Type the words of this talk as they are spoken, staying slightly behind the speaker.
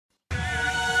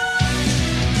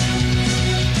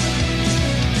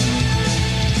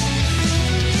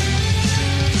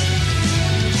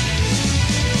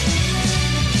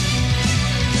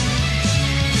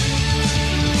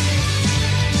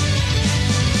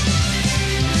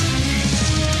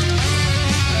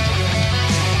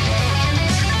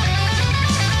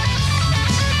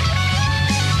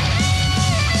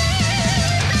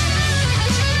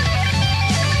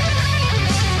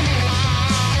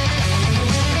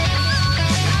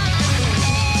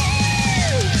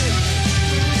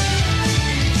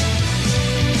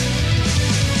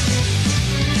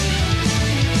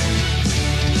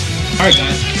Alright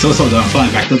guys, so I'm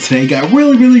flying back. So today got a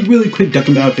really quick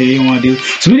DragonBallZ video I want to do.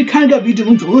 So we kind of got Vjump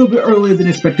links a little bit earlier than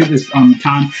expected this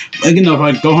time. Like, you know,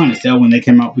 like Gohan and Cell, when they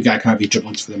came out, we got kind of Vjump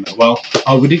links for them as well.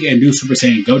 We did get a new Super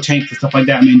Saiyan Gotenks and stuff like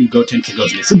that. I mean, new Gotenks that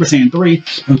goes into Super Saiyan 3,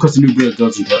 and of course the new BUU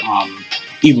goes into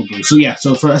Evil BUU. So yeah,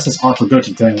 so for SSR for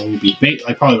Gotenks, it will be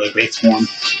probably like base form,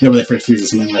 whenever they first fuse or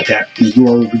something like that. The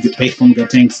UR will be base form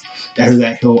Gotenks. After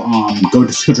that, he'll go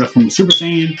to dress from the Super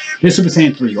Saiyan. Then Super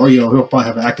Saiyan 3, or he'll probably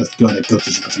have an active skill that goes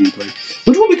to Super Saiyan 3,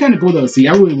 which will be kind of cool though to see.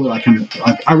 I really would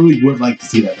like to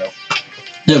see that though.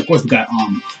 Then of course we got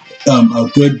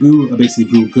a good BUU,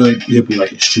 basically BUU good. He'll be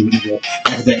like extreme evil.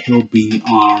 After that, he'll be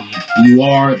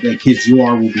UR. The kid's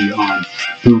UR will be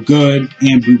BUU good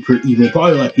and BUU pure evil.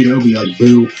 Probably like it'll be like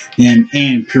BUU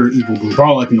and pure evil BUU.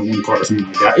 Probably like in the one card or something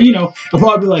like that. You know, it'll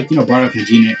probably be like Bardock and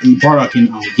Gene,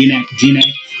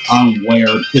 where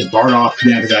it's Bardock.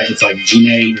 Then after that, it's like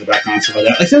Gene in the background and stuff like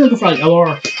that. Like, say looking for like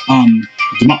LR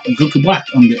Goku Black,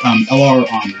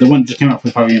 LR, the one that just came out for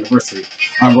the 5th anniversary,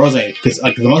 Rose, because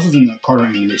like the muscles in the Carter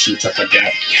animation stuff like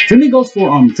that. Same thing goes for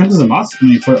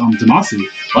Damasu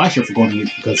last year for Golden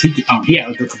Week, because he had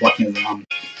like Goku Black in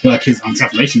like his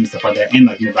transformation and stuff like that, and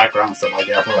like in the background and stuff like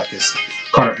that for like his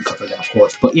Carter and stuff like that, of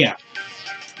course. But yeah.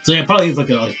 So yeah, probably it's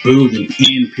like a BUU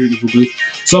and pure evil BUU.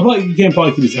 So you can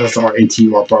probably keep this SSR and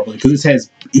TUR probably because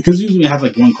usually it has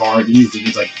like one card. Usually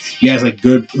it's like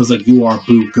good. It was like UR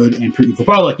BUU good and pure evil.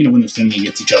 Probably like when they're standing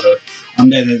against each other.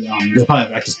 Then they'll probably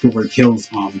have active skill where it kills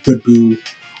good BUU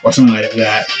or something like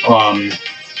that. Or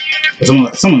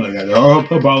something like that. Or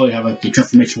he'll probably have like the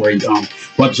transformation where he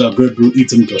wipes out good BUU,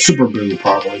 eats him to Super BUU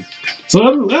probably. So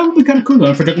that would be kind of cool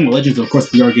though. For Dragon Ball Legends, of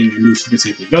course, we are getting a new Super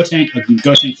Saiyan 3 Gotenks, a new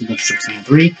Gotenks to go to Super Saiyan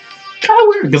 3. Kind of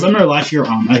weird because I remember last year,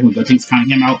 I think when Gotenks kind of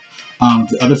came out,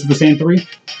 the other Super Saiyan 3,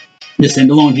 the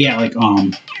standalone, he had like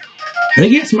I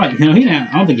think he had somebody, I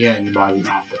don't think he had anybody with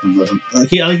him. I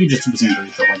think he just Super Saiyan 3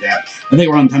 stuff like that. I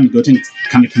think around the time the Gotenks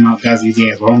kind of came out, guys, easy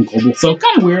as well on global. So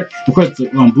kind of weird. Of course, the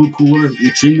BUU Cooler, the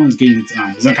Extreme One is getting its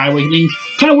Zekai Awakening.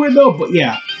 Kind of weird though, but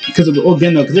yeah. Because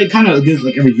they kind of did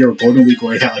like every year a Golden Week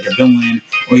where it had like a villain,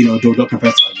 or Dokkan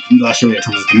Fest, like last year we had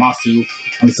terms of Damasu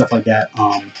and stuff like that.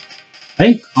 I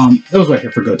think it was right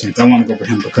here for Gotenks. I want to go for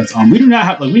him because we do not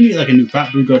have we need like a new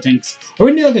fat BUU Gotenks, or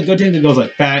we need like a Gotenks that goes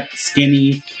like fat,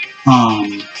 skinny,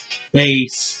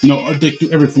 base,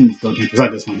 every form of Gotenks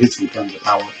besides this one, his from terms of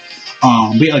power.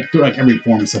 But yeah, through every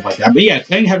form and stuff like that. But yeah, I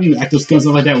think having active skills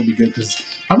and stuff like that would be good because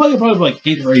I feel like probably like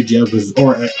Ant or AGL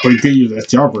or you could use the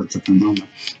STR version from them.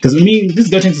 Because I mean, this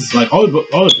Gotenks is like all the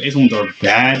base ones are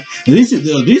bad. And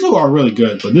these are really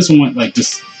good, but this one like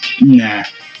just nah.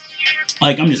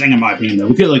 Like, I'm just saying in my opinion though,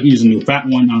 we could like use a new fat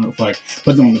one, I don't know, if like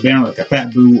put them on the banner like a fat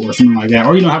BUU or something like that,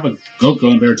 or have a Goku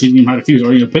and Bear teaching him how to fuse,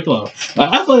 or Piccolo.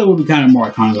 I feel like it would be kind of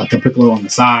more iconic, like a Piccolo on the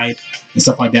side and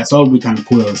stuff like that. So it would be kind of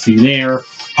cool to see there.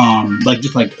 Like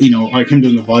him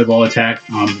doing the volleyball attack.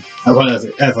 I probably as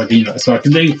like so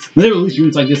because when they release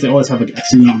units like this, they always have like an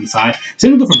extra unit on the side.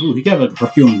 Same with for BUU, he could have like a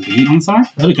Hercule and Bean on the side.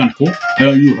 That'd be kind of cool.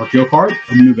 A new Hercule card,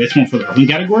 a new base one for the Earthling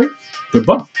category. Good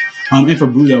buff. And for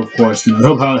BUU, of course, he'll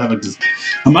probably have like this.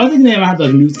 I think they might have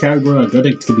like a news category. Like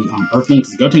Gotenks could be Earthling,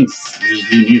 because Gotenks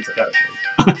needs a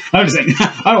category. I'm just saying.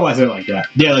 I don't know why I say it like that.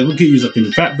 Yeah, like we could use like a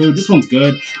new fat BUU. This one's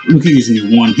good. We could use a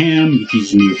new one him. We could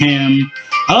use a new him.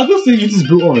 I like to use this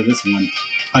BUU over this one.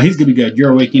 He's gonna be good.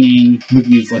 Your Awakening. We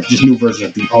can use like just new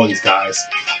versions of all these guys.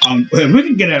 If we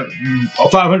can get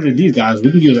 500 of these guys,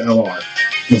 we can use an LR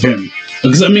with him.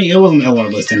 Because I mean, it wasn't an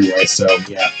LR list anyway. So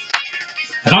yeah.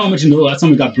 I kind of mentioned the last time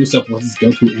we got BUU stuff was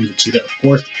Goku and Vegeta, of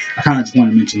course. I kind of just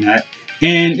want to mention that.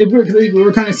 And we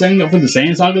were kind of setting up for the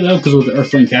Saiyan Saga, though, because it was the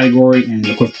Earthling category, and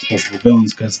of course, the possible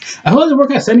villains, because I feel like they were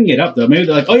kind of setting it up, though. Maybe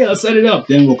they're like, oh yeah, let's set it up,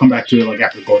 then we'll come back to it, like,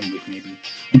 after Golden Week, maybe.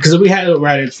 Because we had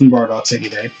Raditz from Bardock any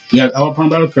day. We had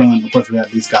Elephant Battle Krillin, of course, we had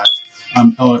these guys.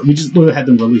 We had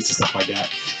them released and stuff like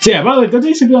that. So yeah, by the way,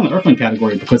 Goten should be on the Earthling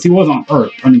category, because he was on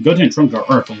Earth. I mean, Goten and Trunks are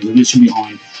Earthlings, and they should be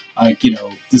on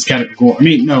this category. I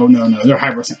mean, no, they're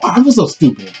Hyper Saiyan. Oh, I was so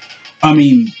stupid. I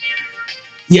mean,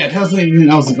 yeah, I was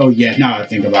like, oh yeah, now I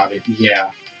think about it,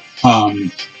 yeah.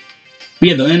 But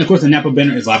yeah, and of course the Nappa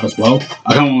banner is live as well.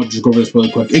 I kind of want to just go over this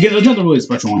really quick. Again, there's nothing really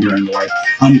special on here anyway.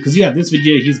 Because you have this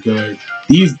Vegeta, he's good.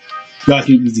 These guys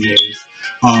can easy A's.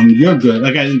 You're good.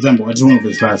 Like as an example, I just went over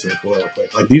this fast real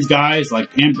quick. Like these guys,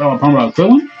 like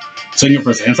Krillin. Singing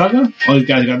for Saiyan Saga, all these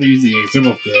guys got their easy A's, they're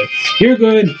both good. You're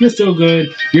good, you're still good,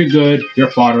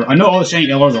 you're fodder. I know all the Shiny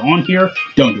LRs are on here,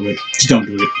 don't do it. Just don't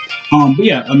do it. But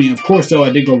yeah, I mean, of course, though, I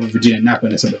did go over Vegeta and Nappa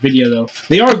in this other video, though.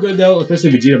 They are good, though,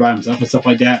 especially Vegeta by himself and stuff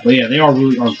like that. But yeah, they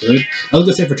really are good. I was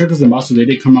gonna say for Turtles and Monsters, they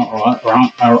did come out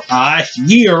around last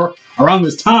year, around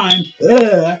this time.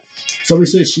 So we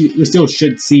still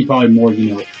should see probably more,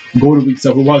 you know, Golden Week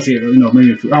stuff. We'll probably see it, you know,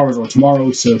 maybe a few hours or tomorrow.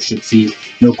 We still should see,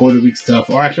 you know, Golden Week stuff.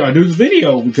 Or actually, I do this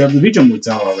video because the Vjump week's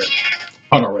out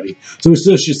already. So we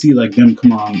still should see like them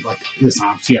come on like this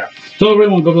time. So yeah. So I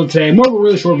really want to go today. More of a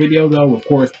really short video though, of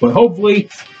course. But hopefully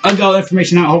I got all the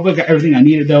information out. Hopefully I got everything I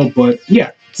needed though. But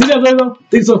yeah. See you guys later though.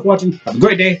 Thanks so much for watching. Have a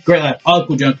great day, great life, all the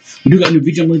cool junk. We do got new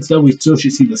Vjump links though. We still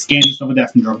should see the scans and stuff like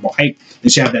that from DragonBallZ Hype. They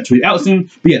should have that tweet out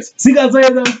soon. But yes, see you guys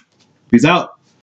later though. Peace out.